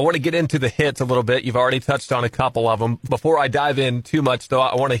I want to get into the hits a little bit. You've already touched on a couple of them. Before I dive in too much, though,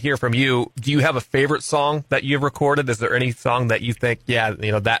 I want to hear from you. Do you have a favorite song that you've recorded? Is there any song that you think,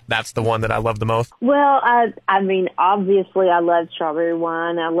 that's the one that I love the most? Well, I mean, obviously I love Strawberry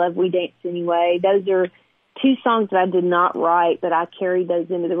Wine. I love We Dance Anyway. Those are two songs that I did not write, but I carried those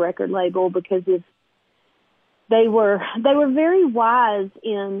into the record label because they were very wise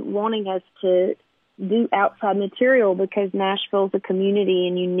in wanting us to do outside material, because Nashville's a community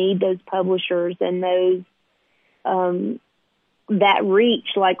and you need those publishers and those that reach.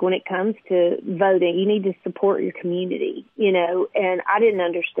 Like when it comes to voting, you need to support your community, and I didn't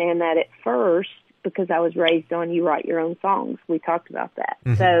understand that at first because I was raised on you write your own songs. We talked about that.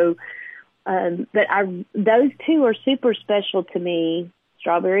 Mm-hmm. So but those two are super special to me,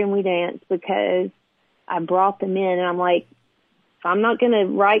 Strawberry and We Dance, because I brought them in and I'm like, if I'm not going to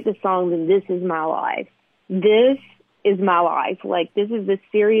write the song, then this is my life. This is my life. Like, this is the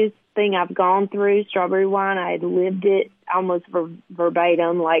serious thing I've gone through. Strawberry Wine, I had lived it almost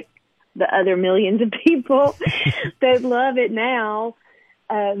verbatim, like the other millions of people that love it now.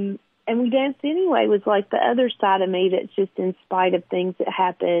 And We Dance Anyway was like the other side of me that's just, in spite of things that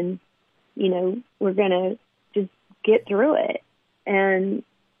happen, we're going to just get through it. And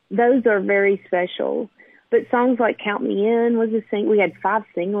those are very special. But songs like Count Me In was a we had 5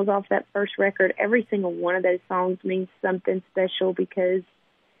 singles off that first record. Every single one of those songs means something special because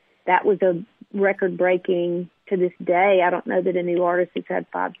that was a record breaking to this day. I don't know that a new artist has had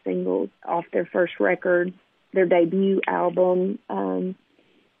 5 singles off their first record, their debut album.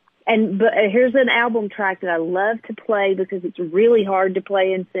 But here's an album track that I love to play because it's really hard to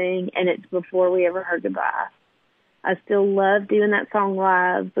play and sing, and it's Before We Ever Heard Goodbye. I still love doing that song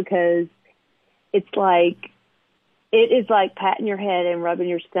live because it is like patting your head and rubbing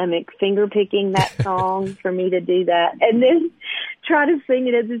your stomach, finger picking that song for me to do that, and then try to sing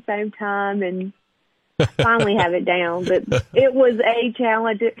it at the same time and finally have it down. But it was a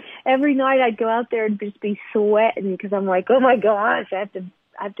challenge. Every night I'd go out there and just be sweating because I'm like, oh my gosh, I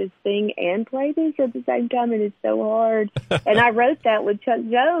have to sing and play this at the same time, and it's so hard. And I wrote that with Chuck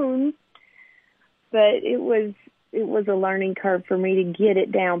Jones, but it was a learning curve for me to get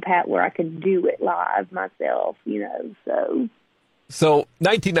it down pat where I could do it live myself, So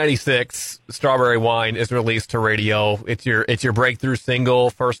 1996, Strawberry Wine is released to radio. It's your breakthrough single,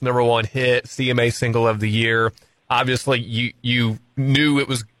 first #1 hit, CMA Single of the Year. Obviously, you knew it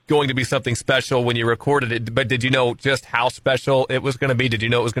was going to be something special when you recorded it, but did you know just how special it was going to be? Did you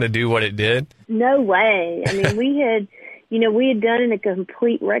know it was going to do what it did? No way. I mean, we had done a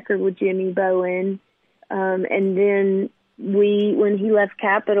complete record with Jimmy Bowen. And then when he left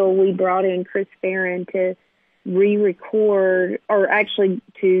Capitol, we brought in Chris Farron to re-record, or actually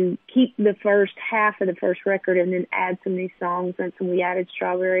to keep the first half of the first record and then add some new songs. And so we added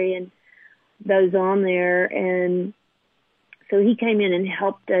Strawberry and those on there. And so he came in and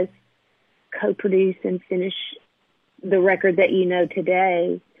helped us co-produce and finish the record that you know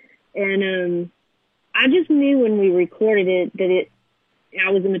today. And I just knew when we recorded it that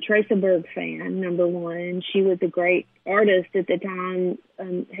I was a Matresa Berg fan, number one. She was a great artist at the time,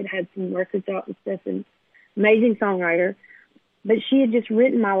 had some records out and stuff, and amazing songwriter. But she had just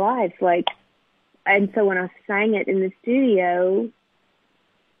written my life, and so when I sang it in the studio,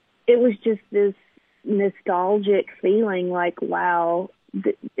 it was just this nostalgic feeling like, wow,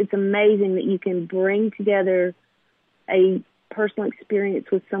 it's amazing that you can bring together a personal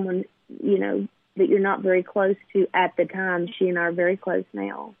experience with someone, that you're not very close to at the time. She and I are very close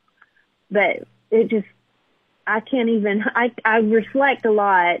now. But I reflect a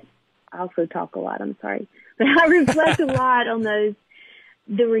lot. I also talk a lot, I'm sorry. But I reflect a lot on the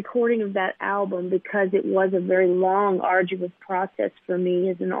recording of that album because it was a very long, arduous process for me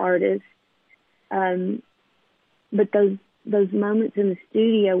as an artist. But those moments in the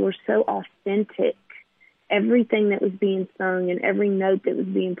studio were so authentic. Everything that was being sung and every note that was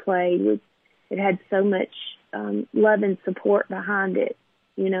being played it had so much love and support behind it,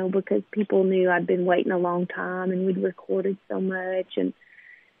 because people knew I'd been waiting a long time and we'd recorded so much, and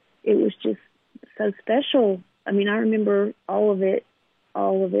it was just so special. I mean, I remember all of it.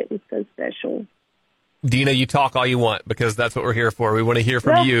 All of it was so special. Deana, you talk all you want because that's what we're here for. We want to hear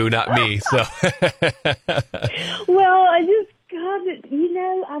from you, not me. So, well, I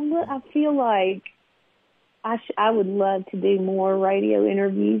feel like I would love to do more radio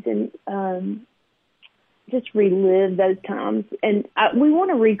interviews and just relive those times. And we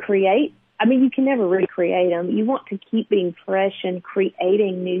want to recreate. I mean, you can never recreate them. You want to keep being fresh and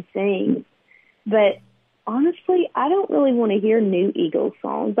creating new things. But honestly, I don't really want to hear new Eagles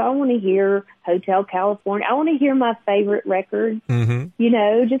songs. I want to hear Hotel California. I want to hear my favorite records,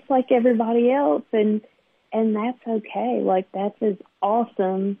 just like everybody else. And that's okay. Like, that's as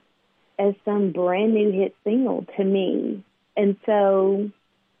awesome as some brand new hit single to me. And so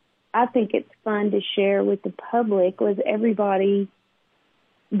I think it's fun to share with the public, with everybody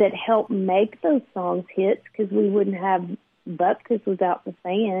that helped make those songs hits, because we wouldn't have Bupkis without the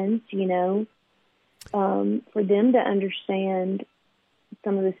fans, for them to understand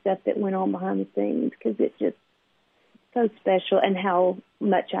some of the stuff that went on behind the scenes, because it's just so special and how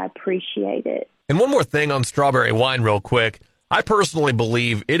much I appreciate it. And one more thing on Strawberry Wine real quick. I personally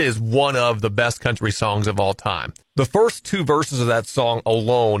believe it is one of the best country songs of all time. The first two verses of that song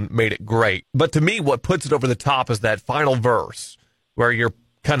alone made it great. But to me, what puts it over the top is that final verse where you're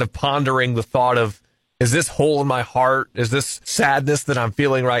kind of pondering the thought of, is this hole in my heart? Is this sadness that I'm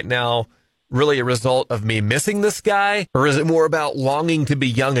feeling right now really a result of me missing this guy? Or is it more about longing to be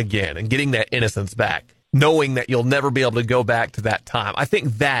young again and getting that innocence back, knowing that you'll never be able to go back to that time? I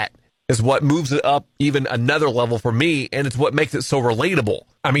think that is what moves it up even another level for me, and it's what makes it so relatable.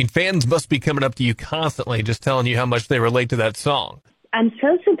 I mean, fans must be coming up to you constantly just telling you how much they relate to that song. I'm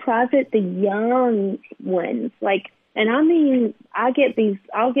so surprised at the young ones.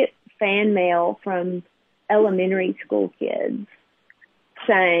 I'll get fan mail from elementary school kids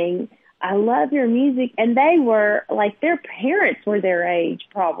saying, I love your music. And they were, their parents were their age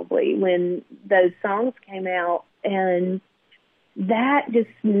probably when those songs came out. And that just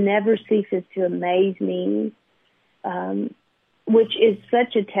never ceases to amaze me, which is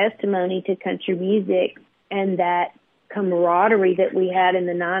such a testimony to country music and that camaraderie that we had in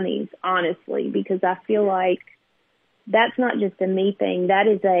the 90s, honestly, because I feel like that's not just a me thing.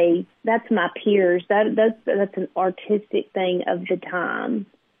 That's my peers. That's an artistic thing of the time.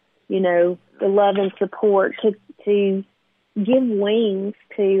 The love and support to give wings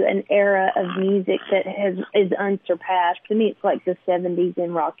to an era of music that is unsurpassed. To me, it's like the 70s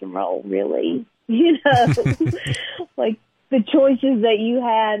in rock and roll, really. Like the choices that you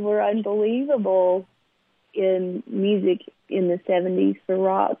had were unbelievable in music in the 70s for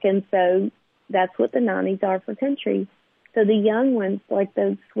rock. And so that's what the 90s are for country. So the young ones, like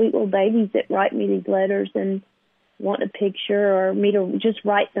those sweet little babies that write me these letters and want a picture or me to just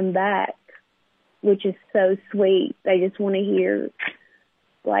write them back, which is so sweet. They just want to hear,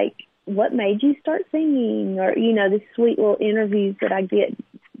 what made you start singing? Or, the sweet little interviews that I get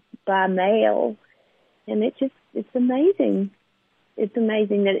by mail. And it's amazing. It's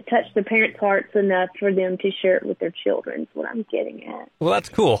amazing that it touched the parents' hearts enough for them to share it with their children, is what I'm getting at. Well, that's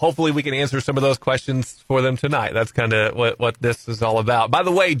cool. Hopefully we can answer some of those questions for them tonight. That's kind of what this is all about. By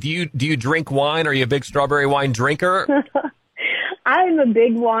the way, do you drink wine? Are you a big strawberry wine drinker? I'm a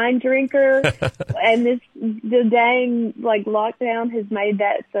big wine drinker, and the dang lockdown has made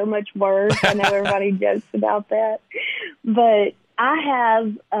that so much worse. I know everybody jokes about that, but I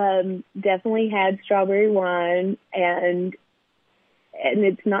have definitely had strawberry wine, and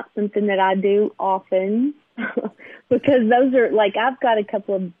it's not something that I do often because those are I've got a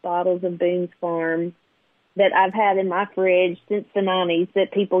couple of bottles of Boone's Farm that I've had in my fridge since the 90s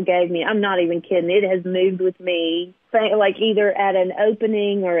that people gave me. I'm not even kidding. It has moved with me, either at an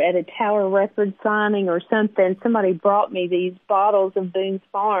opening or at a Tower Records signing or something. Somebody brought me these bottles of Boone's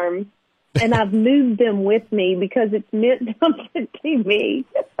Farm, and I've moved them with me because it's meant something to me.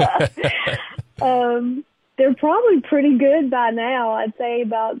 They're probably pretty good by now. I'd say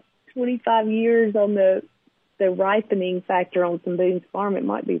about 25 years on the ripening factor on some Boone's Farm. It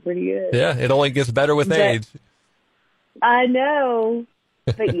might be pretty good. Yeah, it only gets better with age. I know.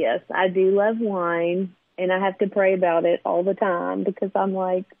 But yes, I do love wine, and I have to pray about it all the time because I'm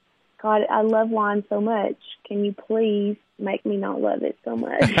like, God, I love wine so much. Can you please make me not love it so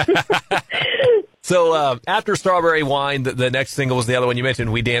much? So after Strawberry Wine, the next single was the other one you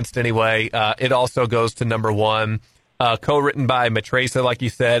mentioned, We Danced Anyway. It also goes to number one. Co-written by Matresa, like you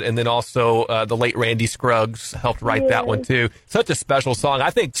said, and then also the late Randy Scruggs helped write that one, too. Such a special song. I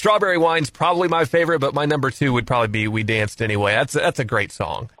think Strawberry Wine's probably my favorite, but my number two would probably be We Danced Anyway. That's a great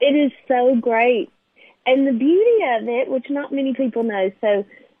song. It is so great. And the beauty of it, which not many people know, so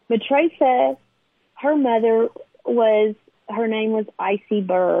Matresa, her mother her name was Icy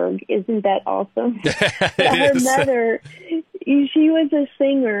Berg. Isn't that awesome? Her mother, she was a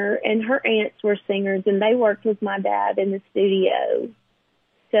singer, and her aunts were singers, and they worked with my dad in the studio.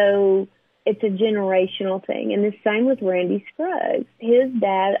 So it's a generational thing. And the same with Randy Scruggs. His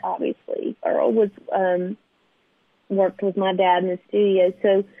dad, obviously, Earl, was worked with my dad in the studio.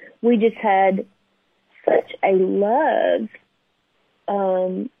 So we just had such a love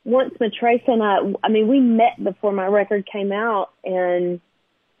once Matresa and I mean, we met before my record came out, and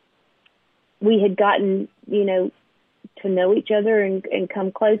we had gotten, you know, to know each other and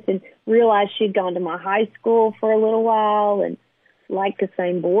come close, and realized she'd gone to my high school for a little while and liked the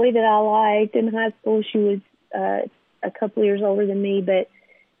same boy that I liked in high school. She was a couple years older than me, but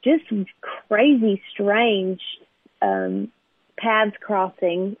just crazy, strange paths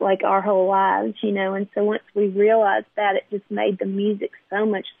crossing like our whole lives, you know. And so once we realized that, it just made the music so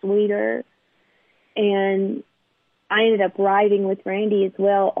much sweeter. And I ended up writing with Randy as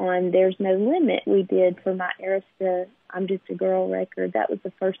well on There's No Limit we did for my Arista I'm Just a Girl record. That was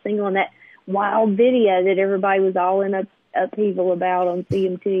the first single on that wild video that everybody was all in upheaval about on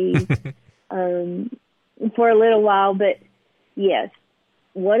CMT for a little while. But yes,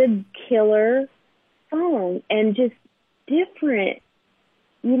 what a killer song, and just different,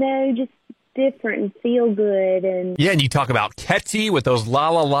 you know, just different and feel good. And yeah, and you talk about catchy with those la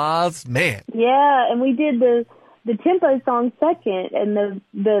la las, man. Yeah, and we did the tempo song second, and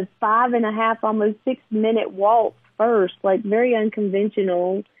the 5.5, almost 6 minute waltz first, like very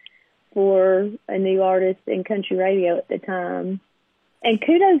unconventional for a new artist in country radio at the time. And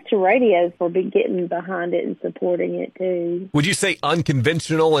kudos to radio for getting behind it and supporting it too. Would you say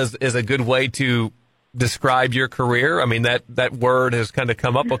unconventional is a good way to describe your career? I mean, that word has kind of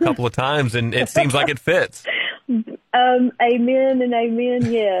come up a couple of times, and it seems like it fits. Amen and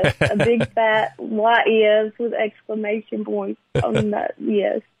amen, yes. A big fat yes with exclamation points on that.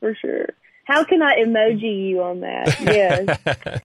 Yes, for sure. How can I emoji you on that? Yes.